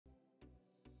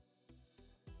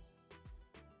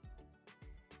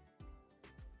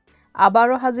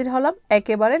আবারও হাজির হলাম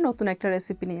একেবারে নতুন একটা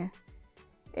রেসিপি নিয়ে।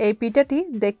 এই পিঠাটি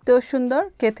দেখতেও সুন্দর,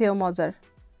 খেতেও মজার।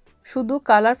 শুধু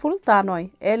কালারফুল তা নয়,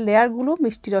 এর লেয়ারগুলো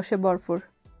মিষ্টি রসে ভরপুর।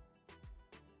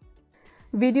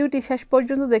 ভিডিওটি শেষ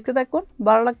পর্যন্ত দেখতে থাকুন।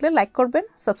 ভালো লাগলে লাইক করবেন,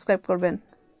 সাবস্ক্রাইব করবেন।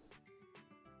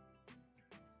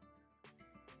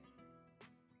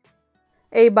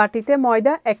 এই বাটিতে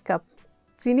ময়দা 1 কাপ,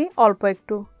 চিনি অল্প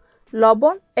একটু,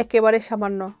 লবণ একেবারে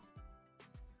সামান্য,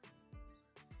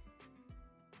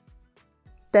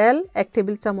 তেল 1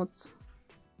 টেবিল চামচ।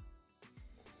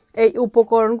 এই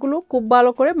উপকরণগুলো খুব ভালো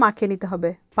করে মাখিয়ে নিতে হবে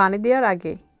পানি দেওয়ার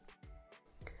আগে।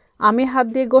 আমি হাত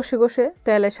দিয়ে ঘষে ঘষে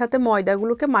তেলের সাথে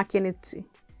ময়দাগুলোকে মাখিয়ে নিচ্ছি।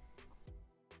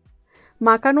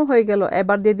 মাখানো হয়ে গেল,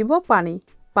 এবার দিয়ে দিব পানি।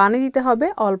 পানি দিতে হবে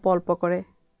অল্প অল্প করে।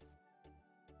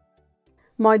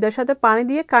 ময়দার সাথে পানি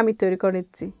দিয়ে কামির তৈরি করে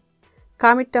নিচ্ছি।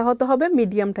 কামিরটা হতে হবে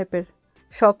মিডিয়াম টাইপের,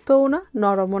 শক্তও না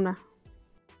নরমও না।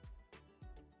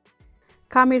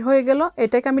 কামির হয়ে গেল,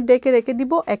 এটাকে আমি ডেকে রেখে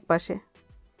দিব এক পাশে।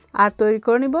 আর তৈরি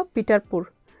করে নিব পিঠার পুর,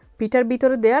 পিঠার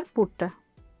ভিতরে দেওয়ার পুরটা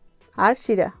আর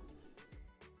শিরা।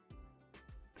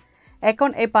 এখন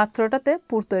এই পাত্রটাতে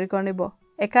পুর তৈরি করে নেব।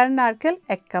 এখানে নারকেল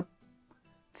 1 কাপ,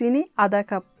 চিনি আধা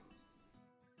কাপ,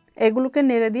 এগুলোকে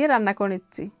নেড়ে দিয়ে রান্না করে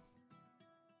নিচ্ছি।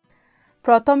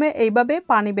 প্রথমে এইভাবে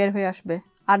পানি বের হয়ে আসবে,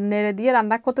 আর নেড়ে দিয়ে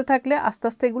রান্না করতে থাকলে আস্তে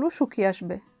আস্তে এগুলো শুকিয়ে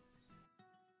আসবে।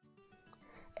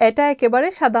 এটা একেবারে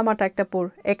সাদামাটা একটা পুর,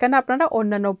 এখানে আপনারা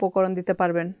অন্যান্য উপকরণ দিতে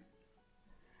পারবেন।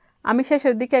 আমি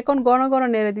শেষের দিকে এখন ঘন ঘন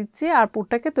নেড়ে দিচ্ছি আর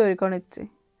পুরটাকে তৈরি করে নিচ্ছি।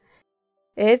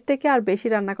 এর থেকে আর বেশি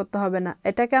রান্না করতে হবে না।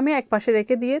 এটাকে আমি এক পাশে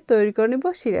রেখে দিয়ে তৈরি করে নিব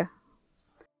শিরা।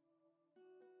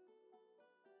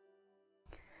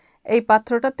 এই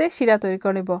পাত্রটাতে শিরা তৈরি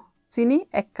করে নিব। চিনি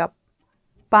 1 কাপ,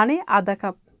 পানি আধা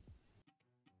কাপ,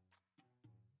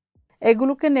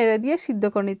 এগুলোকে নেড়ে দিয়ে সিদ্ধ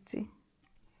করে নিচ্ছি।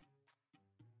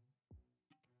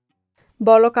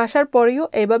 বলক আসার পরেও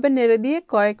এইভাবে নেড়ে দিয়ে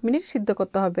কয়েক মিনিট সিদ্ধ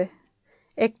করতে হবে,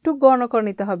 একটু ঘন করে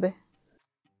নিতে হবে।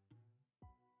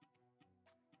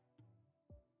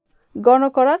 ঘন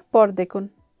করার পর দেখুন,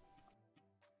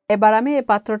 এবার আমি এই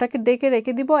পাত্রটাকে ডেকে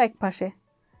রেখে দিব এক পাশে।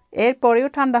 এরপরেও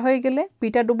ঠান্ডা হয়ে গেলে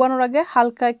পিঠা ডুবানোর আগে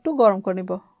হালকা একটু গরম করে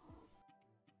নিব।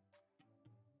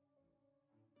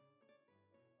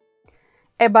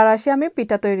 এবার আসি আমি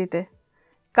পিঠা তৈরিতে।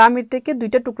 কামির থেকে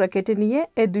 2টা টুকরা কেটে নিয়ে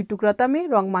এই 2 টুকরাতে আমি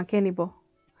রং মাখিয়ে নিব।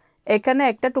 এখানে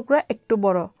একটা টুকরা একটু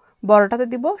বড়, বড়টাতে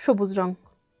দিব সবুজ রং।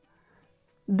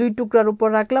 2 টুকরার উপর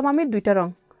রাখলাম আমি 2টা রং।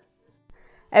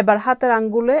 এবার হাতের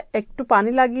আঙ্গুলে একটু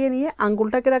পানি লাগিয়ে নিয়ে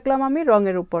আঙ্গুলটাকে রাখলাম আমি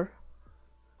রঙের উপর।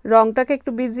 রংটাকে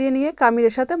একটু ভিজিয়ে নিয়ে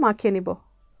কামিরের সাথে মাখিয়ে নিব।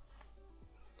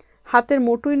 হাতের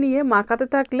মুঠোয় নিয়ে মাখাতে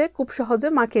থাকলে খুব সহজে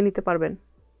মাখিয়ে নিতে পারবেন।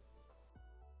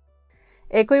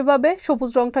 একইভাবে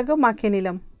সবুজ রংটাকেও মাখিয়ে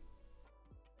নিলাম।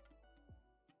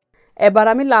 এবার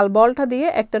আমি লাল বলটা দিয়ে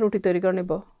একটা রুটি তৈরি করে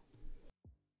নেব।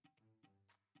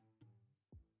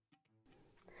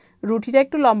 রুটিটা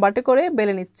একটু লম্বাটে করে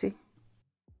বেলে নিচ্ছি।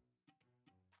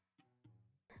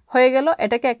 হয়ে গেল,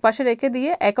 এটাকে এক পাশে রেখে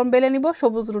দিয়ে এখন বেলে নিব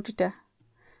সবুজ রুটিটা।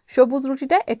 সবুজ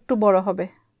রুটিটা একটু বড় হবে।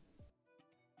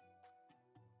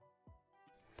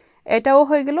 এটাও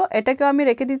হয়ে গেল, এটাকেও আমি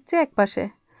রেখে দিচ্ছি এক পাশে।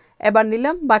 এবার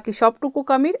নিলাম বাকি সবটুকু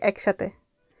কামির একসাথে।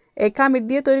 এই কামির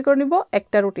দিয়ে তৈরি করে নিব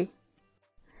একটা রুটি।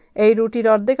 এই রুটির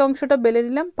অর্ধেক অংশটা বেলে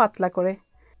নিলাম পাতলা করে।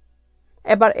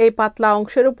 এবার এই পাতলা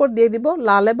অংশের উপর দিয়ে দিব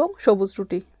লাল এবং সবুজ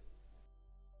রুটি।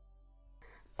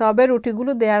 তবে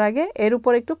রুটিগুলো দেওয়ার আগে এর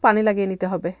উপর একটু পানি লাগিয়ে নিতে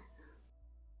হবে।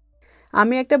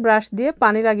 আমি একটা ব্রাশ দিয়ে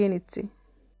পানি লাগিয়ে নিচ্ছি।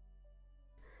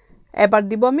 এবার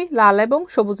দিব আমি লাল এবং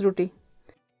সবুজ রুটি।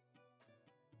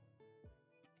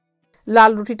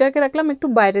 লাল রুটিটাকে রাখলাম একটু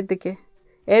বাইরের দিকে,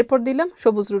 এরপর দিলাম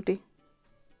সবুজ রুটি।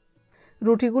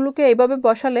 রুটিগুলোকে এইভাবে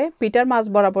বসালে পিঠার মাঝ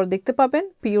বরাবর দেখতে পাবেন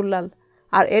পিওর লাল,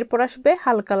 আর এরপর আসবে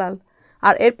হালকা লাল,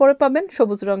 আর এরপরে পাবেন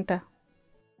সবুজ রংটা।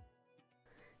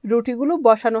 রুটিগুলো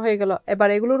বসানো হয়ে গেল, এবার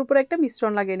এগুলোর উপর একটা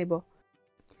মিশ্রণ লাগিয়ে নিব।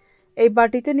 এই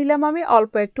বাটিতে নিলাম আমি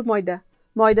অল্প একটু ময়দা।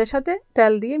 ময়দার সাথে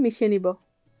তেল দিয়ে মিশিয়ে নিব।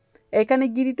 এখানে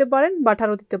ঘি দিতে পারেন,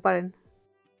 বাটারও দিতে পারেন।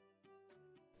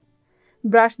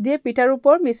 ব্রাশ দিয়ে পিঠার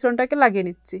উপর মিশ্রণটাকে লাগিয়ে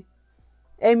নিচ্ছি।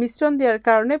 এই মিশ্রণ দেওয়ার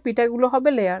কারণে পিঠাগুলো হবে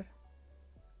লেয়ার।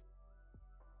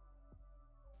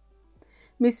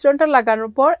 মিশ্রণটা লাগানোর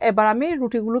পর এবার আমি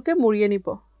রুটিগুলোকে মুড়িয়ে নিব।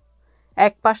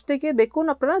 এক পাশ থেকে দেখুন,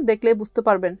 আপনারা দেখলে বুঝতে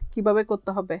পারবেন কিভাবে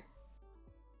করতে হবে।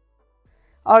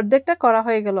 অর্ধেকটা করা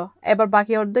হয়ে গেল, এবার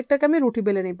বাকি অর্ধেকটাকে আমি রুটি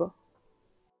বেলে নিব।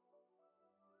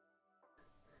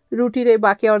 রুটির এই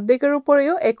বাকি অর্ধেকের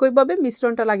উপরেও একইভাবে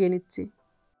মিশ্রণটা লাগিয়ে নিচ্ছি।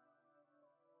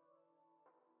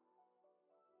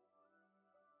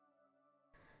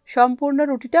 সম্পূর্ণ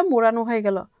রুটিটা মোড়ানো হয়ে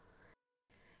গেল।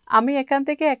 আমি এখান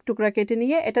থেকে এক টুকরা কেটে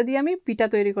নিয়ে এটা দিয়ে আমি পিঠা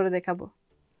তৈরি করে দেখাবো।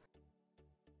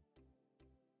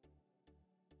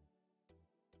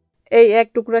 এই এক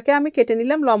টুকরাকে আমি কেটে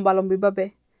নিলাম লম্বালম্বিভাবে।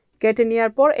 কেটে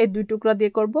নেওয়ার পর এই 2 টুকরা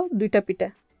দিয়ে করব 2টা পিঠা।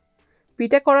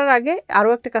 পিঠা করার আগে আরও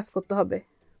একটা কাজ করতে হবে।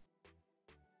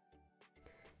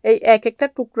 এই এক একটা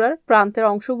টুকরার প্রান্তের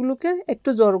অংশগুলোকে একটু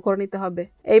জড়ো করে নিতে হবে।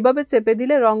 এইভাবে চেপে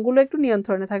দিলে রঙগুলো একটু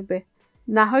নিয়ন্ত্রণে থাকবে,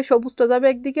 না হয় সবুজটা যাবে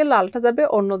একদিকে, লালটা যাবে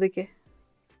অন্যদিকে।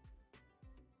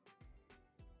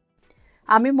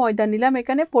 আমি ময়দা নিলাম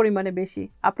এখানে পরিমাণে বেশি,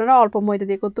 আপনারা অল্প ময়দা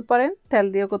দিয়ে করতে পারেন, তেল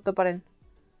দিয়েও করতে পারেন।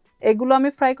 এগুলো আমি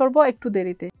ফ্রাই করব একটু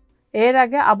দেরিতে। এর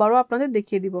আগে আবারও আপনাদের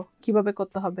দেখিয়ে দিব কিভাবে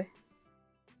করতে হবে।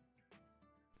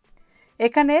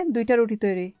 এখানে 2টা রুটি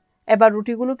তৈরি। এবার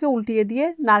রুটিগুলোকে উল্টিয়ে দিয়ে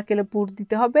নারকেলে পুর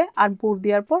দিতে হবে, আর পুর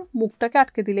দেওয়ার পর মুখটাকে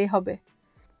আটকে দিলেই হবে।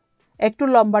 একটু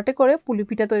লম্বাটে করে পুলি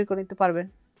পিঠা তৈরি করে নিতে পারবেন,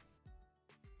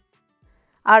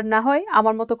 আর না হয়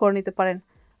আমার মতো করে নিতে পারেন।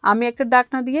 আমি একটা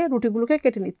ডাকনা দিয়ে রুটিগুলোকে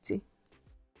কেটে নিচ্ছি।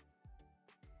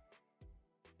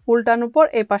 উল্টানোর পর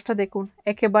এই পাশটা দেখুন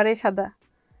একেবারে সাদা,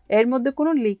 এর মধ্যে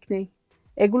কোনো লিক নেই।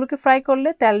 এগুলোকে ফ্রাই করলে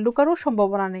তেল ঢোকারও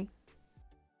সম্ভাবনা নেই।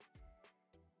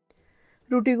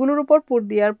 রুটিগুলোর উপর পুর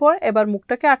দেওয়ার পর এবার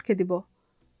মুখটাকে আটকে দিব।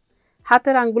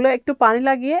 হাতের আঙ্গুলে একটু পানি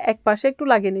লাগিয়ে এক পাশে একটু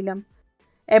লাগিয়ে নিলাম।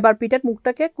 এবার পিঠার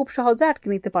মুখটাকে খুব সহজে আটকে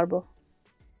নিতে পারবো।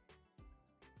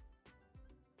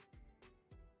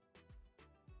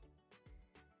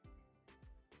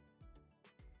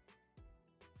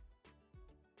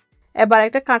 এবার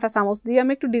একটা কাঁটা চামচ দিয়ে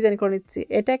আমি একটু ডিজাইন করে নিচ্ছি,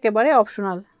 এটা একেবারে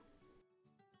অপশনাল।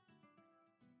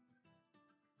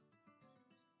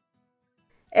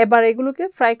 এবার এগুলোকে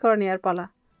ফ্রাই করে নেওয়ার পালা।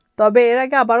 তবে এর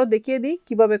আগে আবারও দেখিয়ে দিই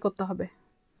কিভাবে করতে হবে।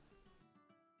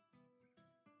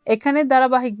 এখানে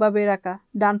ধারাবাহিকভাবে রাখা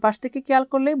ডান পাশ থেকে খেয়াল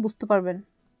করলেই বুঝতে পারবেন।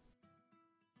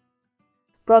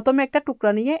 প্রথমে একটা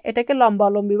টুকরা নিয়ে এটাকে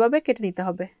লম্বালম্বিভাবে কেটে নিতে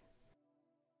হবে।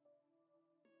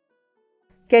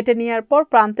 কেটে নেওয়ার পর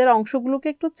প্রান্তের অংশগুলোকে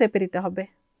একটু চেপে দিতে হবে।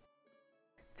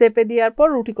 চেপে দেওয়ার পর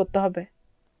রুটি করতে হবে।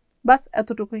 বাস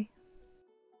এতটুকুই।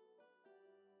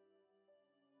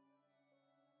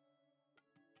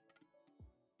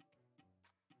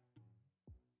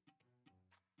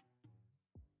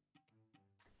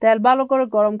 তেল ভালো করে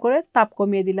গরম করে তাপ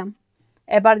কমিয়ে দিলাম।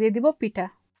 এবার দিয়ে দিব পিঠা।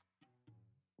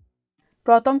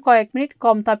 প্রথম কয়েক মিনিট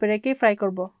কম তাপে রেখেই ফ্রাই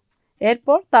করব,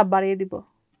 এরপর তাপ বাড়িয়ে দিব।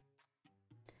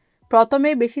 প্রথমে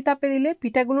বেশি তাপে দিলে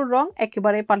পিঠাগুলোর রং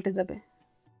একেবারে পাল্টে যাবে।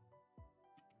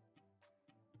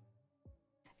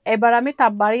 এবার আমি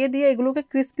তাপ বাড়িয়ে দিয়ে এগুলোকে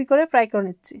ক্রিস্পি করে ফ্রাই করে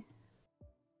নিচ্ছি।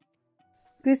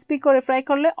 ক্রিস্পি করে ফ্রাই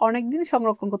করলে অনেক দিন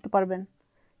সংরক্ষণ করতে পারবেন।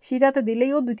 শিরাতে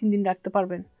দিলেও 2-3 দিন রাখতে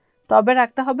পারবেন, তবে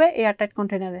রাখতে হবে এয়ারটাইট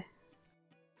কন্টেনারে।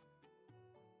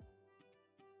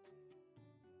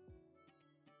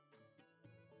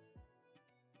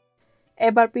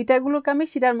 এবার পিঠাগুলোকে আমি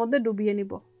শিরার মধ্যে ডুবিয়ে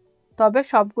নিব, তবে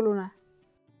সবগুলো না।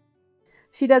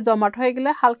 শিরা জমাট হয়ে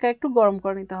গেলে হালকা একটু গরম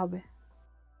করে নিতে হবে।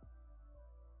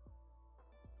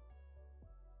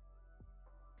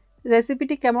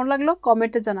 রেসিপিটি কেমন লাগলো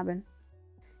কমেন্টে জানাবেন।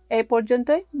 এই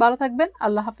পর্যন্তই, ভালো থাকবেন,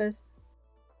 আল্লাহ হাফেজ।